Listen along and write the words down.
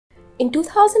In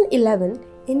 2011,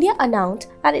 India announced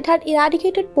that it had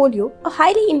eradicated polio, a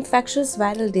highly infectious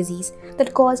viral disease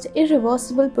that caused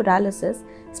irreversible paralysis,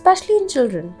 especially in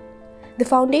children. The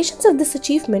foundations of this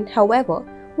achievement, however,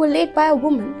 were laid by a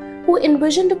woman who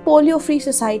envisioned a polio-free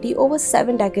society over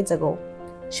 7 decades ago.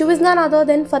 She was none other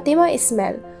than Fathema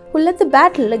Ismail, who led the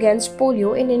battle against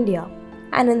polio in India.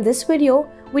 And in this video,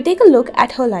 we take a look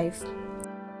at her life.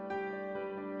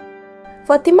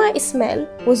 Fathema Ismail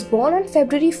was born on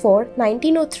February 4,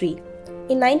 1903.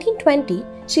 In 1920,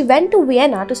 she went to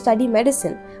Vienna to study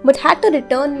medicine but had to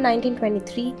return in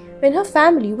 1923 when her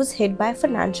family was hit by a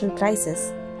financial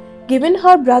crisis. Given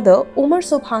her brother Umar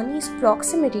Sobhani's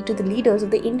proximity to the leaders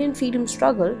of the Indian freedom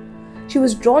struggle, she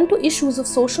was drawn to issues of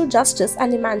social justice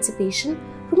and emancipation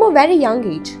from a very young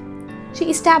age. She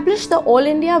established the All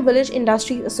India Village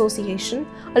Industries Association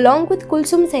along with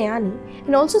Kulsum Sayani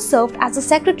and also served as the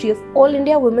secretary of All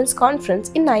India Women's Conference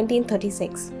in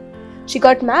 1936. She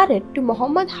got married to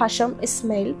Muhammad Hasham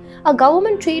Ismail, a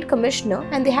government trade commissioner,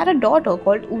 and they had a daughter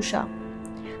called Usha.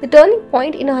 The turning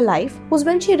point in her life was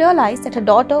when she realized that her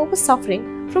daughter was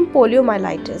suffering from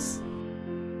poliomyelitis.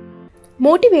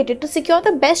 Motivated to secure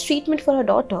the best treatment for her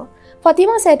daughter,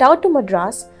 Fathema set out to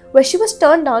Madras, where she was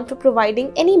turned down for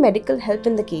providing any medical help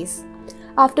in the case.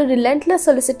 After relentless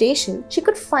solicitation, she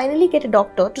could finally get a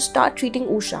doctor to start treating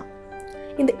Usha.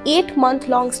 In the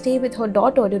 8-month-long stay with her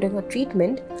daughter during her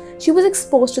treatment, she was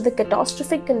exposed to the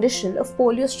catastrophic condition of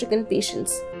polio-stricken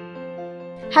patients.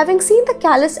 Having seen the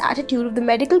callous attitude of the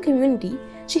medical community,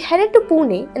 she headed to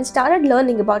Pune and started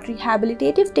learning about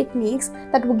rehabilitative techniques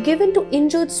that were given to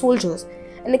injured soldiers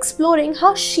and exploring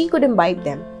how she could imbibe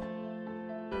them.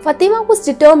 Fathema was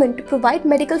determined to provide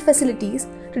medical facilities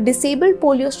to disabled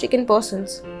polio-stricken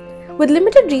persons. With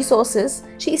limited resources,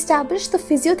 she established the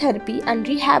Physiotherapy and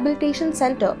Rehabilitation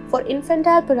Center for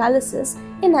Infantile Paralysis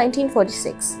in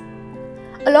 1946.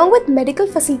 Along with medical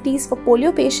facilities for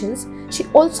polio patients, she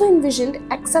also envisioned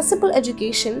accessible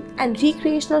education and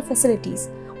recreational facilities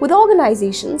with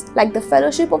organizations like the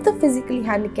Fellowship of the Physically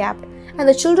Handicapped and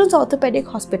the Children's Orthopedic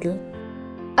Hospital.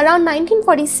 Around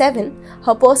 1947,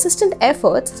 her persistent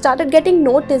efforts started getting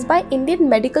noticed by Indian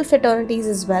medical fraternities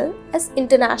as well as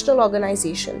international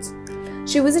organizations.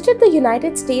 She visited the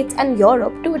United States and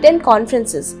Europe to attend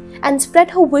conferences and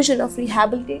spread her vision of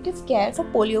rehabilitative care for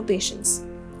polio patients.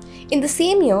 In the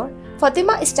same year,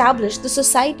 Fathema established the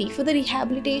Society for the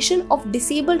Rehabilitation of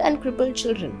Disabled and Crippled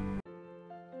Children.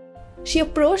 She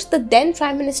approached the then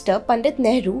Prime Minister Pandit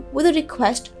Nehru with a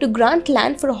request to grant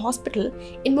land for a hospital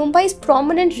in Mumbai's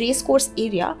prominent racecourse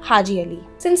area, Haji Ali.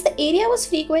 Since the area was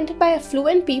frequented by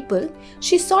affluent people,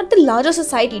 she sought the larger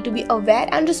society to be aware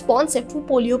and responsive to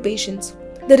polio patients.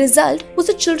 The result was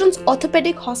the Children's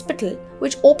Orthopedic Hospital,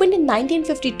 which opened in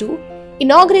 1952,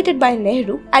 inaugurated by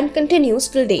Nehru and continues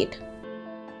till date.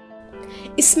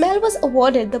 Ismail was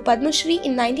awarded the Padma Shri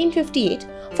in 1958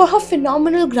 for her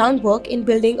phenomenal groundwork in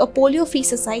building a polio-free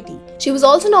society. She was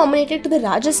also nominated to the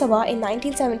Rajya Sabha in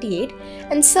 1978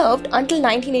 and served until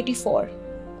 1984.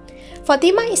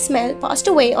 Fathema Ismail passed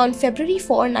away on February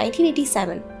 4,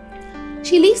 1987.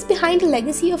 She leaves behind a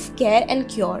legacy of care and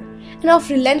cure and of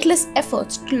relentless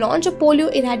efforts to launch a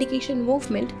polio eradication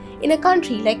movement in a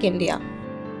country like India.